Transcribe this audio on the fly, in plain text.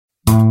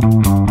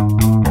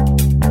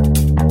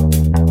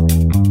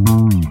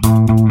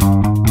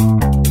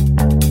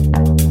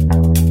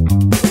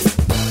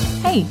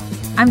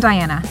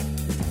Diana,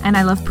 and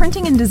I love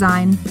printing and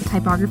design,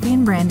 typography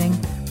and branding,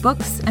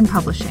 books and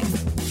publishing.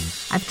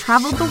 I've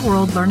traveled the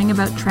world learning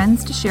about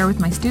trends to share with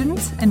my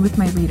students and with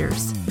my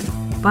readers.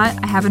 But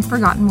I haven't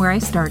forgotten where I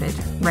started,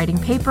 writing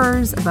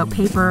papers about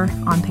paper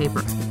on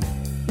paper.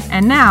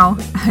 And now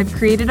I've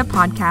created a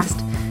podcast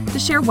to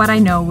share what I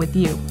know with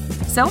you.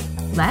 So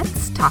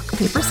let's talk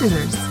paper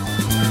scissors.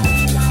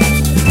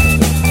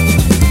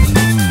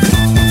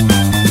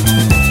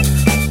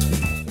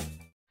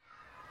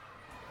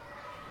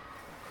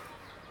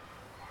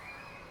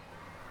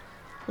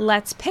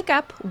 Let's pick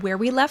up where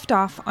we left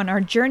off on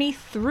our journey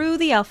through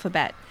the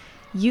alphabet,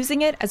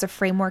 using it as a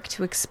framework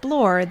to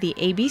explore the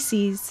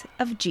ABCs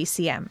of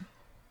GCM.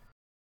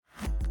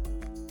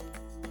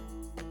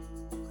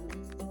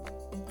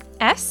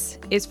 S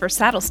is for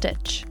saddle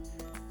stitch.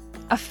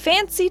 A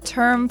fancy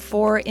term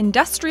for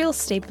industrial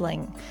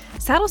stapling,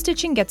 saddle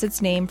stitching gets its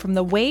name from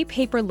the way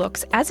paper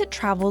looks as it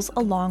travels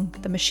along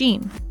the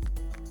machine.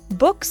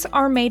 Books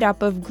are made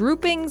up of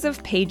groupings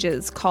of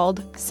pages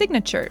called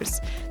signatures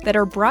that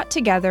are brought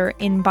together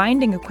in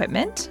binding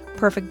equipment.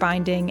 Perfect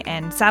binding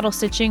and saddle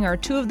stitching are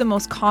two of the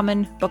most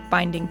common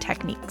bookbinding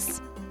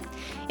techniques.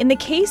 In the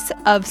case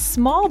of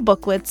small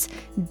booklets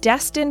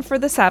destined for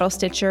the saddle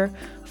stitcher,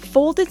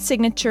 folded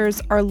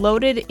signatures are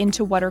loaded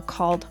into what are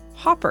called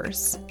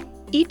hoppers.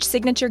 Each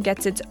signature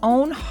gets its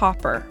own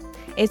hopper,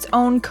 its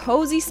own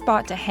cozy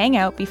spot to hang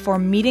out before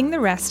meeting the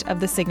rest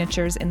of the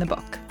signatures in the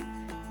book.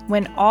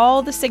 When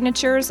all the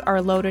signatures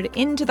are loaded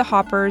into the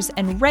hoppers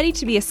and ready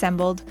to be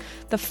assembled,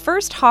 the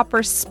first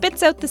hopper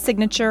spits out the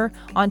signature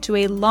onto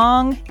a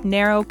long,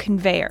 narrow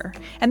conveyor,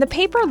 and the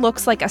paper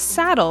looks like a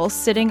saddle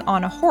sitting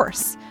on a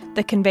horse.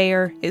 The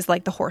conveyor is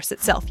like the horse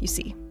itself, you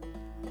see.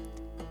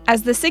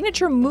 As the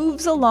signature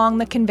moves along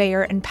the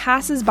conveyor and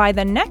passes by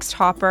the next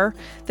hopper,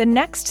 the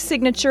next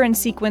signature in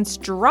sequence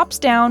drops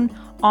down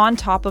on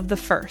top of the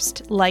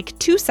first, like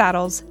two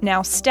saddles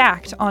now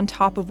stacked on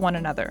top of one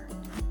another.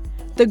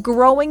 The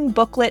growing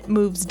booklet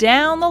moves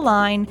down the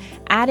line,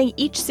 adding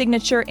each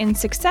signature in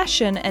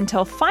succession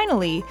until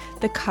finally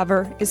the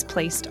cover is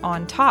placed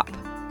on top.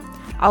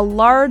 A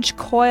large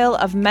coil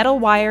of metal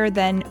wire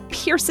then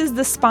pierces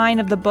the spine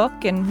of the book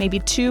in maybe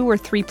 2 or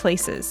 3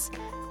 places.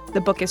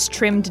 The book is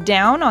trimmed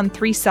down on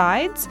 3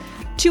 sides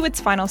to its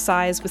final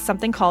size with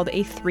something called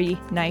a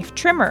 3-knife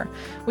trimmer,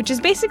 which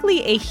is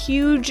basically a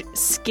huge,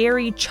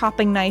 scary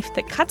chopping knife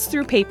that cuts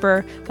through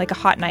paper like a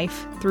hot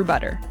knife through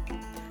butter.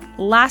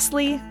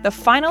 Lastly, the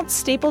final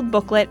stapled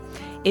booklet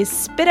is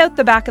spit out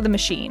the back of the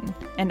machine,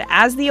 and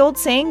as the old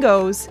saying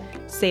goes,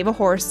 save a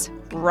horse,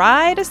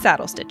 ride a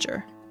saddle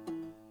stitcher.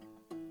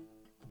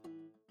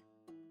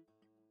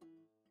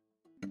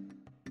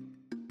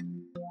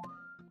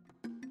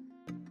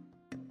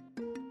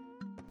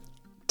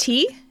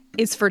 T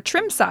is for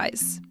trim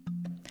size.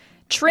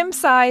 Trim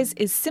size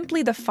is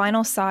simply the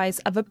final size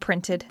of a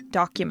printed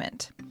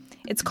document.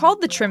 It's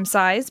called the trim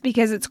size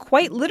because it's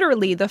quite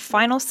literally the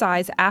final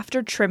size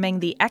after trimming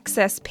the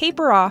excess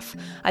paper off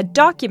a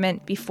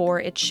document before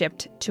it's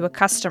shipped to a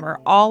customer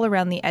all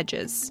around the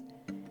edges.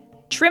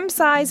 Trim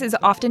size is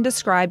often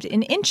described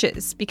in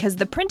inches because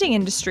the printing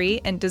industry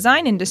and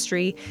design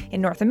industry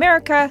in North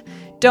America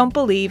don't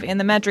believe in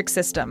the metric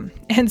system,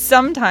 and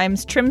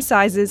sometimes trim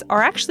sizes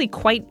are actually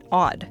quite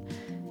odd.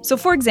 So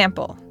for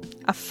example,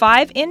 a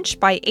 5-inch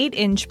by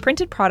 8-inch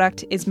printed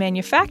product is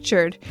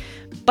manufactured,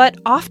 but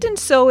often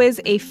so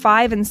is a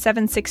 5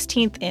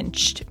 7/16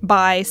 inch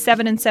by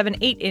 7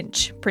 7/8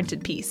 inch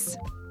printed piece.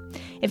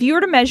 If you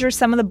were to measure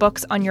some of the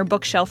books on your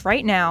bookshelf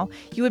right now,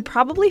 you would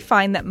probably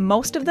find that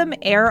most of them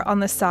err on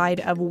the side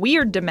of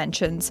weird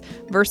dimensions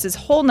versus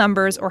whole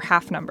numbers or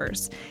half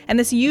numbers. And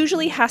this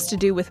usually has to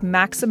do with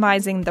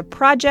maximizing the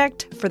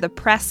project for the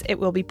press it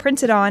will be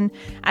printed on,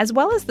 as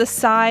well as the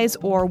size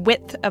or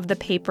width of the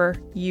paper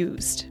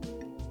used.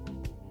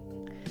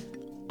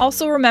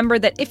 Also remember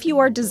that if you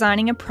are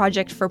designing a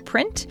project for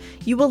print,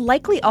 you will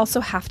likely also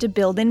have to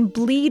build in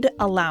bleed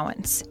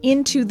allowance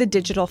into the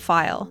digital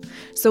file.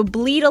 So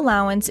bleed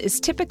allowance is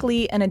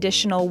typically an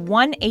additional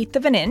 1/8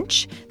 of an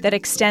inch that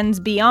extends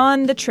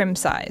beyond the trim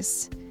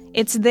size.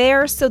 It's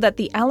there so that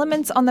the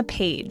elements on the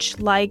page,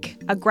 like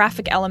a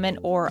graphic element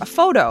or a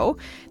photo,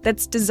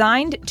 that's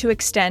designed to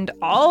extend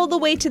all the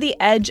way to the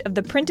edge of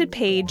the printed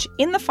page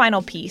in the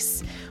final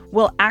piece,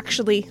 will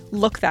actually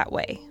look that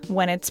way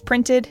when it's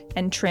printed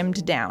and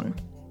trimmed down.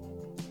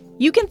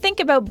 You can think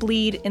about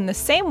bleed in the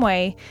same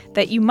way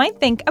that you might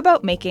think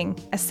about making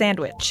a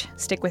sandwich.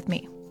 Stick with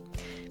me.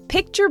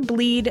 Picture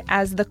bleed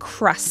as the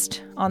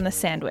crust on the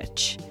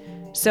sandwich.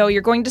 So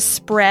you're going to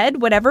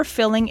spread whatever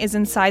filling is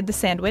inside the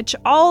sandwich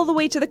all the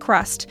way to the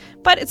crust,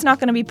 but it's not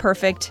going to be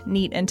perfect,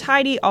 neat, and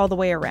tidy all the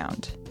way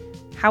around.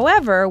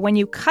 However, when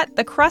you cut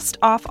the crust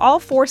off all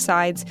 4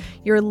 sides,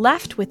 you're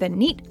left with a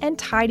neat and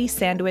tidy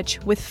sandwich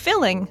with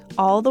filling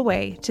all the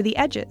way to the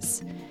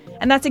edges.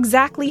 And that's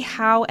exactly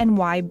how and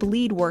why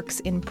bleed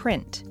works in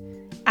print.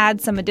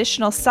 add some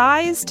additional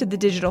size to the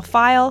digital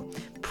file,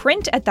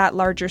 print at that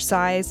larger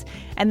size,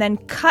 and then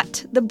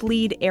cut the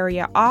bleed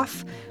area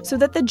off so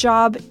that the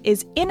job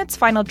is in its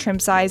final trim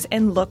size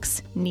and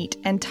looks neat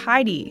and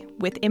tidy,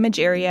 with image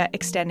area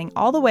extending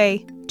all the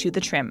way to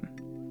the trim.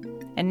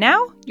 And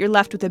now you're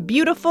left with a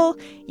beautiful,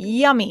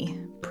 yummy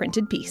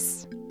printed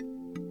piece.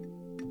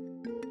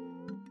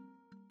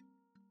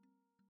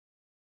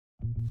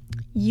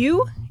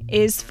 U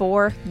is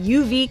for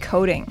UV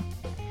coating.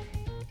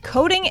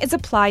 Coating is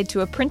applied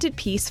to a printed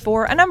piece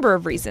for a number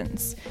of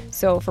reasons.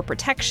 So for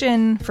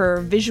protection,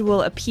 for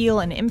visual appeal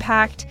and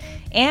impact,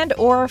 and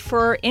or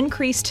for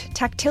increased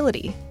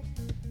tactility.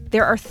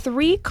 There are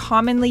 3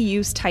 commonly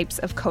used types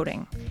of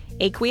coating: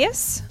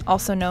 aqueous,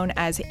 also known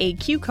as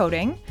AQ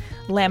coating,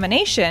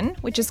 lamination,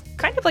 which is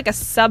kind of like a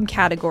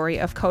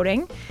subcategory of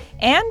coating,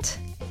 and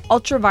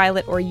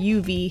ultraviolet or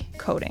UV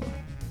coating.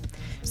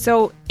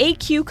 So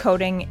AQ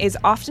coating is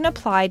often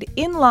applied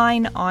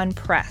inline on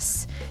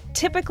press,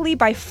 typically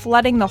by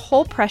flooding the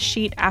whole press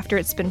sheet after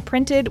it's been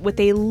printed with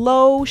a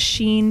low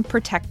sheen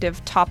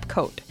protective top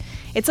coat.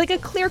 It's like a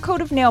clear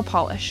coat of nail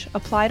polish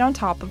applied on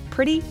top of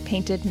pretty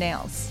painted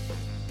nails.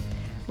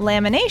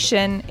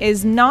 Lamination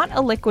is not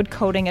a liquid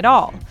coating at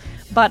all,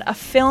 but a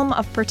film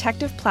of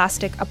protective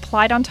plastic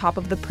applied on top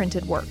of the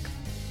printed work.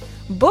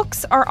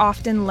 Books are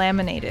often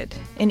laminated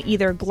in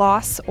either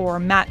gloss or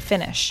matte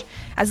finish,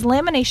 as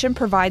lamination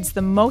provides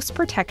the most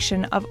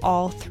protection of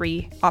all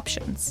 3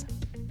 options.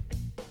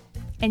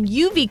 And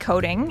UV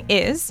coating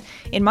is,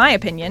 in my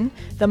opinion,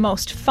 the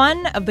most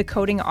fun of the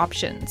coating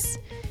options.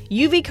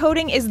 UV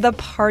coating is the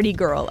party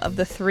girl of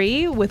the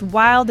 3, with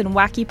wild and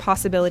wacky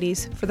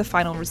possibilities for the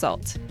final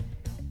result.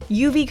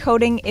 UV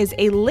coating is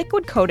a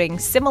liquid coating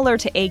similar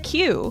to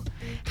AQ.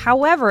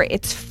 However,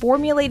 it's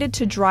formulated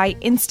to dry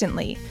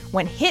instantly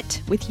when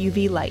hit with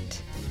UV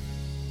light.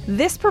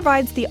 This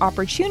provides the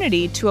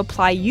opportunity to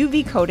apply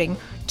UV coating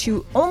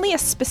to only a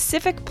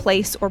specific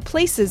place or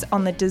places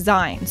on the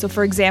design. So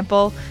for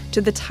example,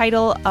 to the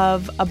title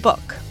of a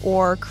book,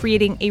 or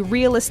creating a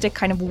realistic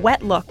kind of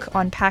wet look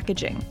on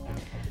packaging.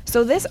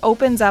 So this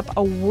opens up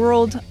a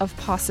world of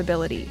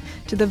possibility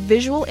to the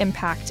visual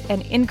impact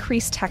and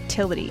increased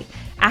tactility,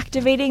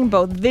 activating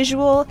both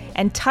visual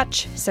and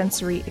touch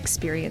sensory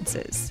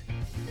experiences.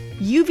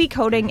 UV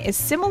coating is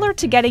similar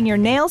to getting your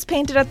nails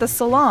painted at the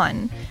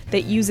salon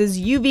that uses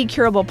UV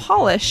curable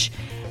polish,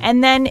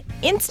 and then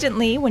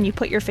instantly, when you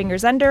put your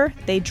fingers under,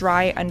 they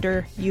dry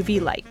under UV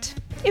light,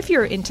 if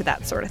you're into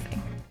that sort of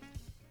thing.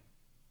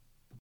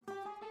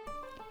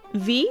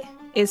 V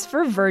is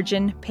for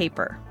virgin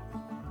paper.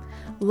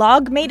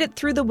 Log made it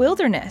through the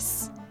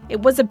wilderness.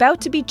 It was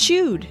about to be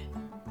chewed.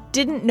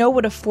 Didn't know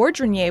what a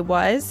fourdrinier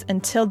was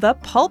until the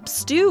pulp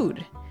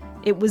stewed.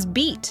 It was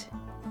beat.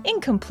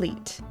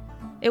 Incomplete.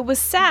 It was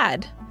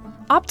sad.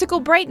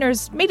 Optical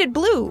brighteners made it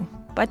blue,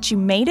 but you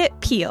made it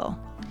peel.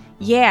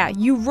 Yeah,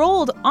 you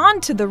rolled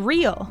onto the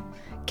reel,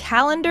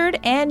 calendared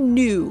and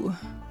new.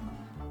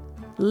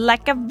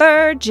 Like a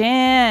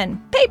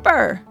virgin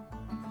paper,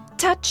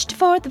 touched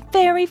for the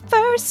very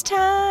first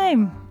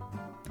time.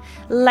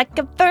 Like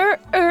a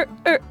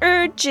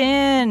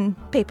virgin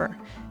paper,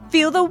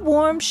 feel the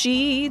warm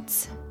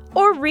sheets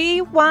or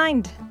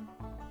rewind.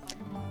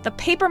 The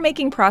paper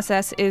making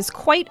process is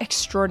quite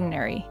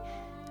extraordinary.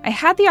 I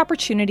had the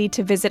opportunity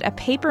to visit a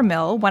paper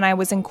mill when I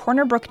was in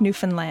Corner Brook,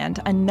 Newfoundland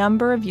a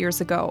number of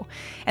years ago,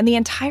 and the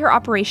entire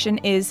operation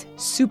is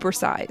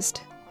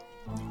supersized.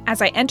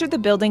 As I entered the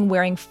building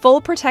wearing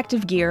full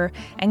protective gear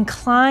and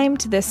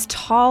climbed this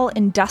tall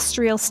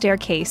industrial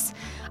staircase,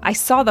 I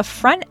saw the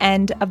front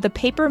end of the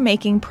paper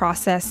making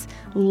process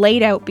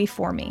laid out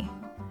before me.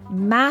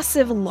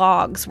 Massive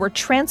logs were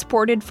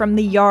transported from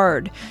the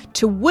yard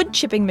to wood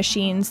chipping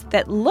machines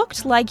that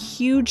looked like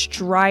huge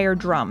dryer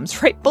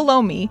drums right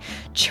below me,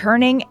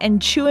 churning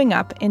and chewing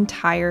up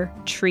entire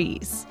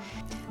trees.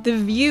 The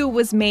view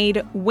was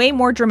made way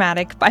more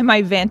dramatic by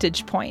my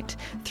vantage point,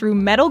 through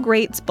metal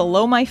grates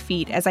below my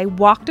feet as I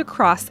walked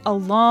across a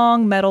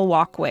long metal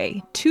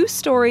walkway, 2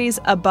 stories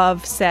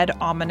above said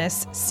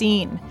ominous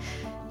scene.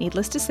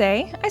 Needless to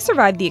say, I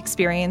survived the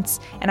experience,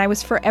 and I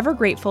was forever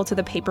grateful to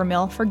the paper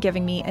mill for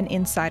giving me an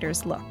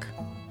insider's look.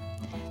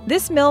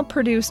 This mill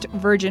produced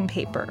virgin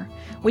paper,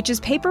 which is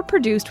paper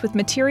produced with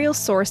materials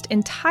sourced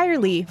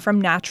entirely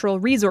from natural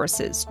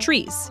resources,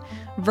 trees,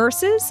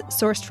 versus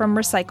sourced from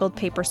recycled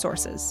paper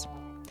sources.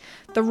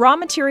 The raw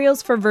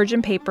materials for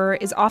virgin paper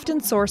is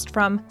often sourced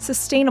from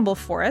sustainable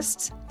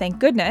forests, thank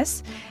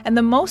goodness, and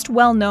the most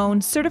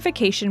well-known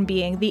certification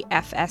being the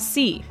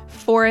FSC,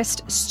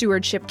 Forest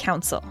Stewardship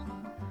Council.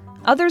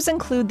 Others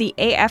include the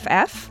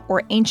AFF,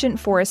 or Ancient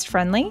Forest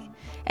Friendly,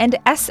 and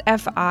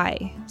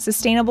SFI,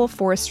 Sustainable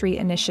Forestry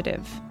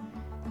Initiative.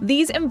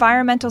 These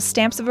environmental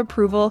stamps of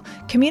approval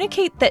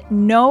communicate that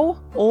no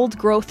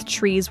old-growth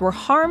trees were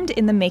harmed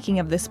in the making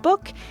of this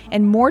book,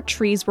 and more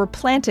trees were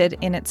planted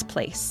in its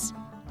place.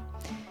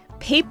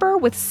 Paper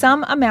with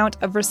some amount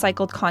of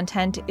recycled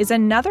content is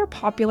another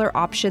popular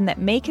option that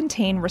may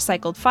contain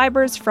recycled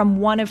fibers from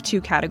one of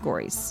 2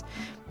 categories: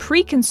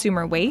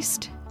 pre-consumer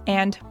waste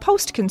and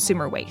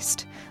post-consumer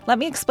waste. Let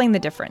me explain the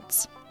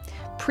difference.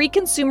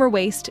 Pre-consumer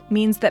waste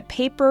means that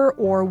paper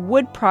or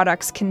wood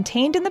products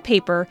contained in the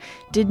paper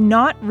did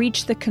not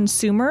reach the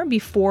consumer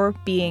before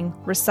being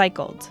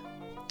recycled.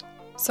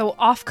 So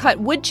offcut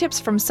wood chips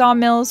from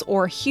sawmills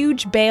or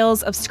huge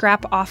bales of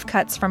scrap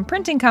offcuts from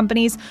printing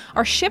companies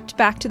are shipped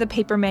back to the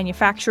paper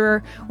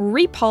manufacturer,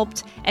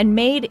 repulped, and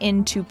made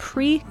into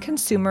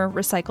pre-consumer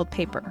recycled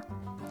paper.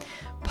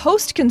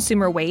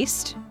 Post-consumer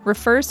waste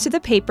refers to the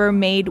paper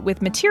made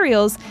with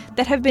materials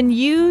that have been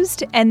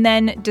used and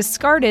then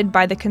discarded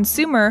by the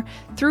consumer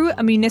through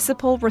a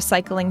municipal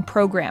recycling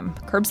program,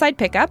 curbside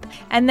pickup,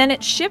 and then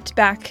it's shipped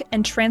back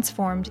and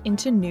transformed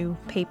into new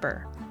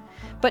paper.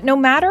 But no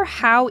matter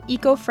how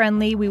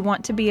eco-friendly we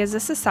want to be as a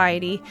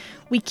society,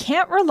 we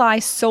can't rely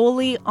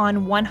solely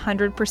on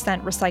 100%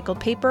 recycled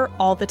paper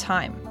all the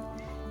time.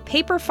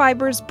 Paper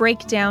fibers break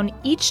down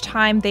each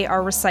time they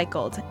are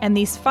recycled, and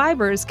these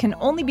fibers can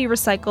only be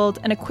recycled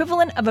an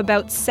equivalent of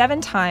about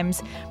 7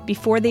 times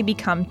before they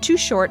become too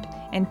short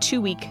and too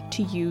weak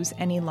to use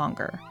any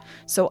longer.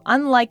 So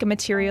unlike a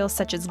material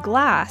such as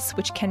glass,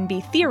 which can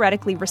be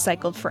theoretically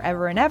recycled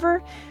forever and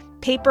ever,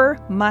 paper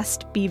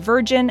must be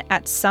virgin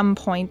at some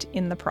point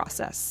in the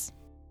process.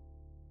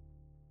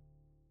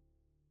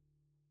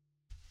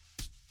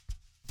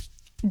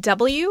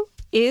 W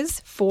is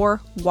for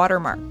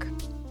watermark.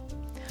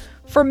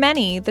 For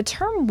many, the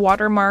term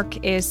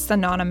watermark is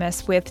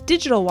synonymous with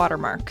digital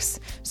watermarks,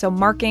 so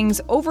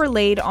markings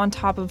overlaid on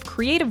top of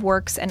creative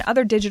works and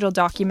other digital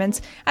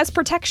documents as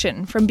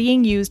protection from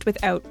being used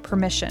without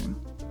permission.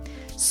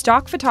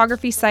 Stock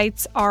photography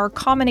sites are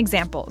common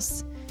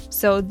examples.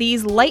 So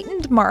these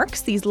lightened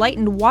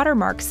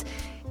watermarks,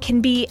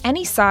 can be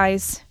any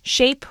size,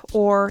 shape,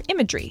 or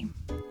imagery.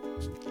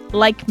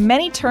 Like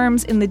many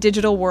terms in the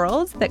digital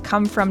world that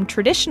come from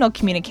traditional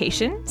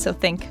communication, so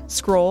think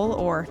scroll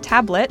or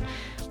tablet,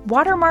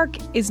 watermark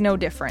is no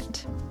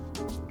different.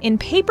 In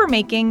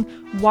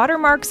papermaking,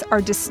 watermarks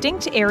are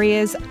distinct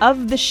areas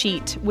of the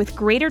sheet with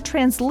greater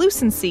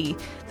translucency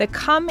that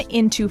come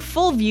into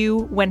full view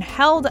when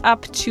held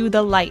up to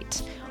the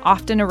light,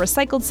 often a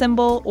recycled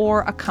symbol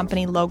or a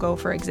company logo,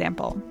 for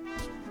example.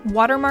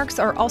 Watermarks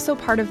are also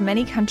part of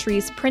many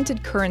countries'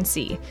 printed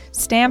currency,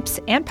 stamps,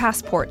 and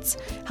passports,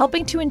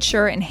 helping to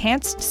ensure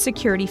enhanced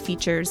security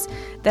features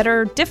that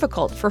are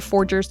difficult for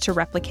forgers to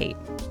replicate.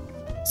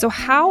 So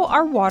how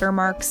are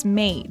watermarks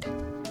made?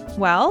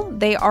 Well,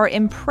 they are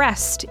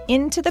impressed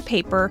into the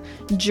paper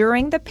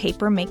during the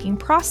paper-making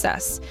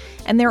process,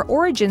 and their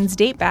origins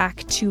date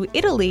back to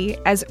Italy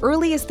as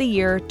early as the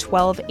year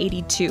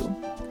 1282.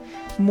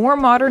 More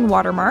modern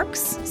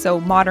watermarks,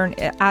 so modern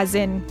as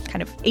in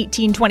kind of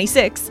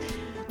 1826,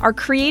 are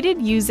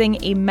created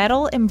using a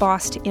metal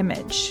embossed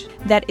image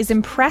that is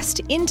impressed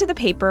into the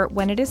paper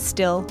when it is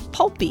still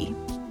pulpy.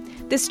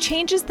 This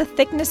changes the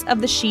thickness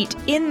of the sheet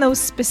in those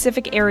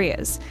specific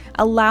areas,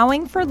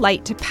 allowing for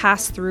light to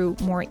pass through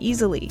more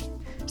easily.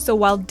 So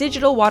while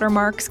digital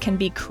watermarks can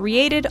be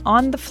created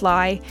on the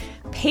fly,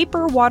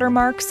 paper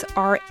watermarks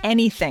are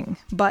anything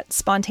but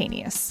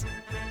spontaneous.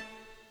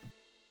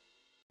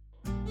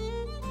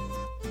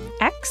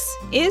 X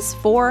is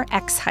for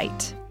X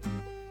height.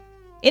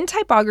 In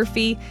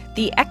typography,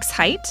 the X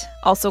height,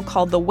 also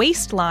called the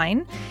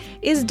waistline,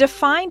 is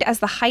defined as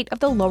the height of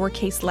the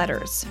lowercase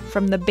letters,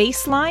 from the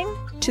baseline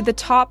to the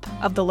top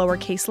of the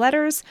lowercase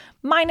letters,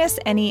 minus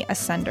any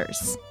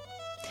ascenders.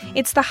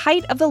 It's the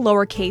height of the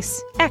lowercase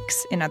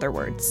x, in other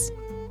words.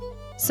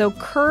 So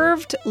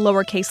curved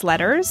lowercase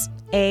letters,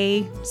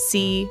 A,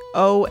 C,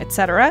 O,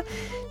 etc.,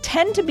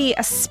 tend to be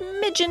a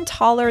smidgen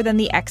taller than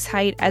the X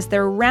height as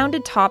their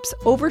rounded tops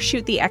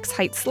overshoot the X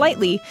height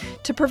slightly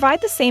to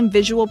provide the same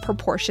visual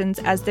proportions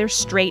as their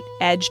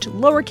straight-edged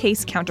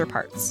lowercase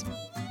counterparts.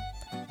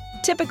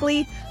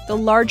 Typically, the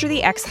larger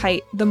the X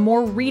height, the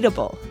more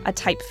readable a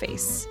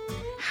typeface.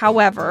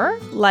 However,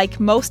 like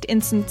most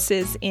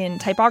instances in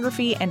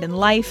typography and in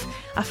life,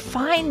 a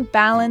fine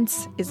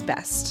balance is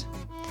best.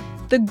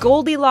 The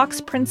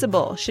Goldilocks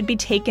principle should be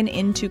taken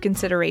into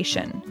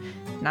consideration.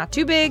 Not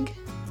too big,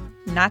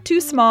 not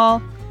too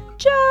small,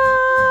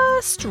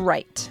 just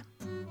right.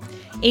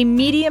 A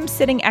medium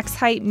sitting X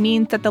height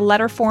means that the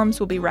letter forms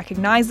will be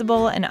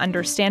recognizable and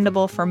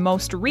understandable for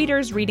most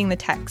readers reading the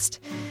text.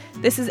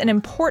 This is an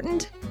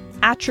important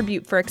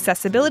attribute for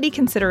accessibility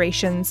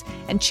considerations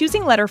and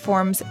choosing letter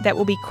forms that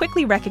will be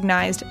quickly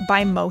recognized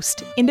by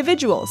most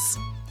individuals.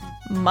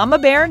 Mama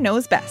Bear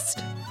knows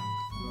best.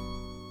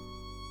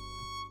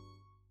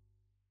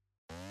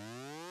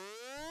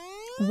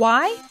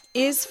 Y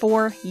is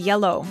for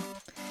yellow.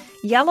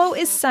 Yellow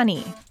is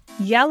sunny.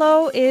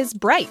 Yellow is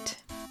bright.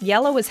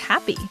 Yellow is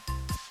happy.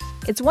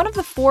 It's one of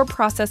the 4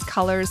 process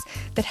colors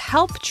that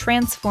help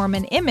transform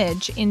an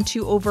image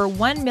into over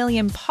 1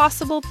 million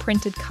possible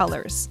printed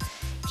colors.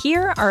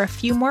 Here are a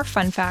few more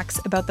fun facts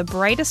about the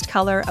brightest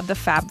color of the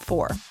Fab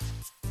Four.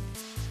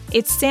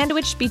 It's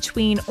sandwiched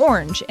between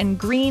orange and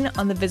green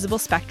on the visible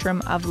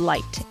spectrum of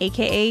light,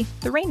 aka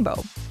the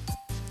rainbow.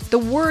 The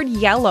word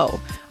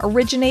yellow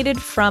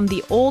originated from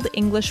the Old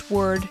English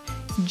word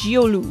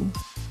giolu.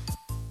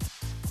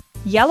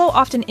 Yellow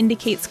often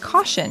indicates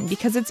caution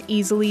because it's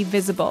easily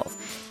visible.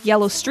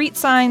 Yellow street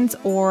signs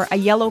or a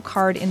yellow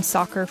card in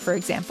soccer, for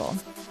example.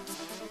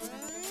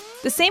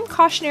 The same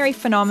cautionary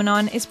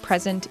phenomenon is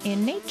present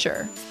in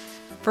nature.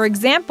 For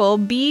example,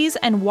 bees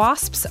and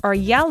wasps are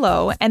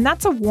yellow, and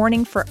that's a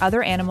warning for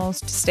other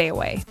animals to stay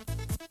away.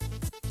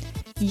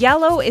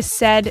 Yellow is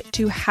said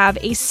to have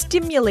a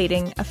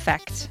stimulating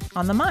effect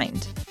on the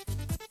mind.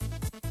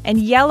 And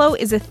yellow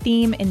is a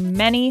theme in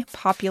many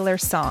popular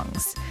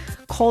songs.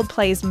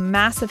 Coldplay's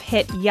massive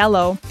hit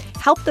Yellow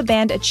helped the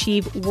band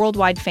achieve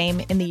worldwide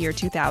fame in the year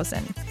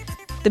 2000.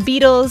 The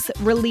Beatles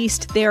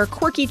released their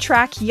quirky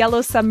track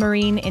Yellow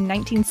Submarine in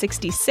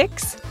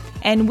 1966,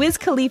 and Wiz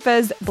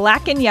Khalifa's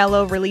Black and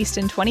Yellow, released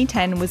in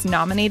 2010, was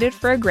nominated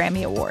for a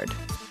Grammy Award.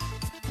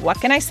 What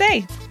can I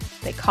say?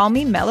 They call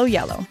me Mellow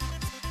Yellow.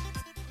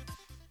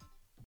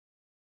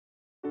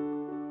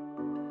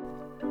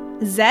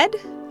 Z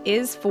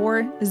is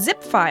for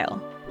zip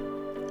file.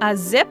 A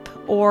zip,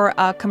 or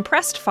a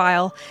compressed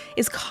file,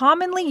 is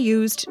commonly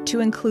used to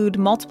include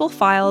multiple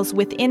files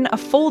within a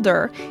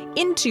folder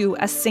into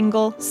a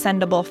single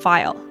sendable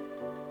file.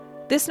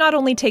 This not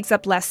only takes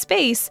up less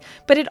space,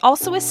 but it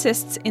also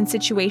assists in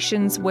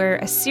situations where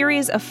a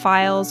series of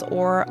files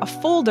or a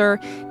folder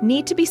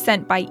need to be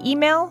sent by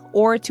email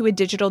or to a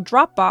digital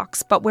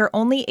Dropbox, but where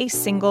only a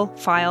single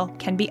file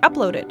can be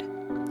uploaded.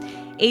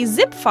 A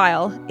zip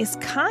file is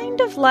kind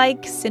of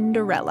like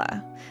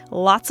Cinderella.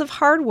 Lots of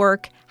hard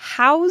work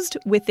housed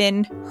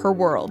within her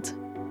world.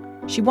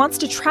 She wants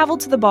to travel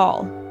to the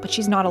ball, but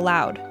she's not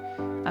allowed.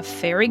 A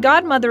fairy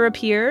godmother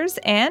appears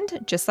and,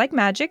 just like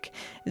magic,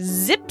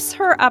 zips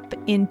her up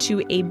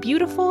into a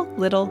beautiful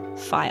little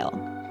file.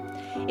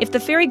 If the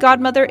fairy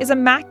godmother is a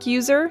Mac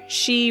user,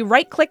 she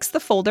right-clicks the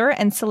folder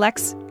and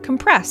selects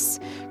Compress,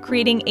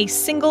 creating a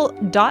single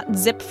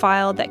 .zip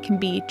file that can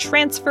be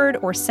transferred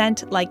or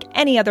sent like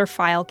any other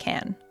file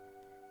can.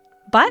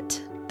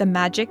 But the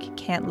magic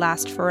can't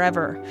last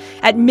forever.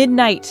 At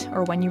midnight,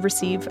 or when you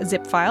receive a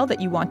zip file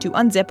that you want to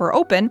unzip or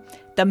open,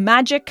 the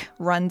magic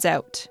runs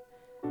out.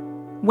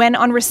 When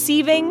on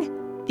receiving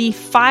the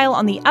file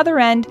on the other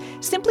end,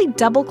 simply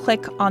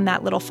double-click on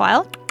that little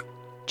file.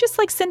 Just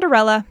like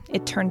Cinderella,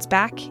 it turns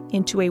back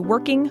into a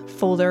working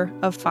folder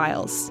of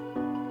files.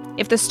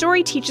 If the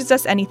story teaches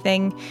us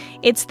anything,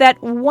 it's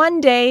that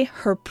one day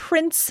her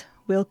prince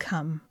will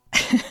come.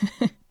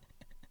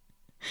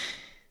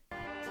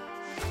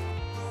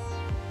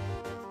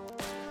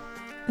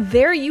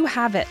 There you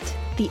have it,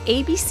 the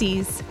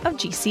ABCs of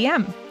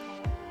GCM.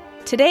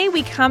 Today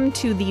we come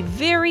to the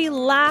very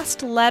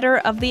last letter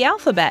of the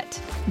alphabet,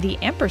 the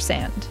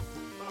ampersand.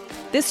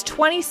 This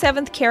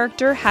 27th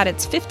character had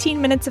its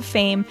 15 minutes of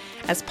fame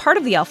as part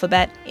of the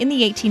alphabet in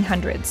the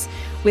 1800s,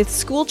 with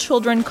school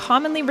children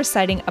commonly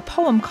reciting a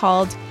poem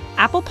called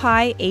Apple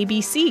Pie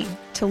ABC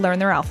to learn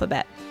their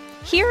alphabet.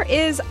 Here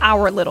is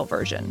our little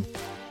version.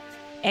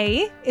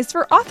 A is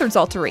for author's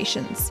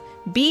alterations.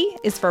 B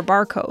is for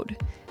barcode.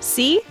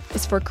 C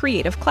is for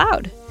Creative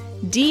Cloud.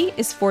 D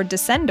is for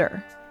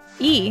descender.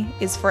 E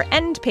is for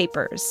end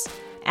papers.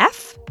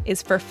 F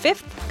is for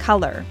fifth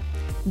color.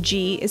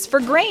 G is for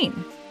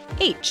grain.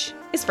 H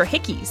is for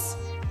hickeys.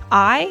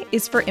 I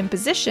is for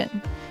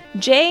imposition.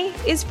 J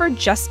is for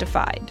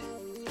justified.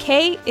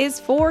 K is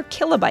for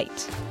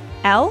kilobyte.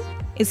 L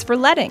is for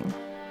letting.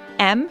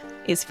 M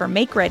is for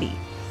make ready.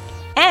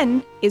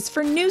 N is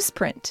for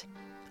newsprint.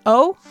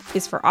 O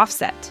is for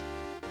offset.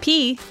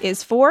 P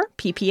is for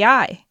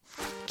PPI.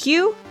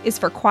 Q is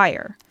for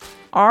choir.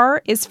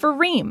 R is for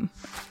ream.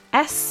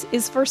 S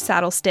is for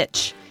saddle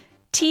stitch.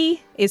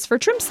 T is for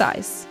trim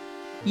size.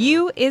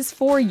 U is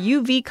for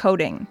UV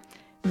coating.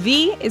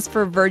 V is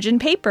for virgin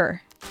paper.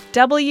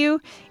 W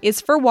is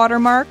for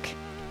watermark.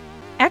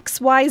 X,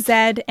 Y, Z,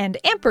 and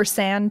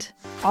ampersand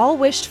all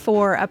wished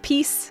for a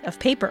piece of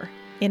paper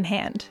in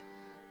hand.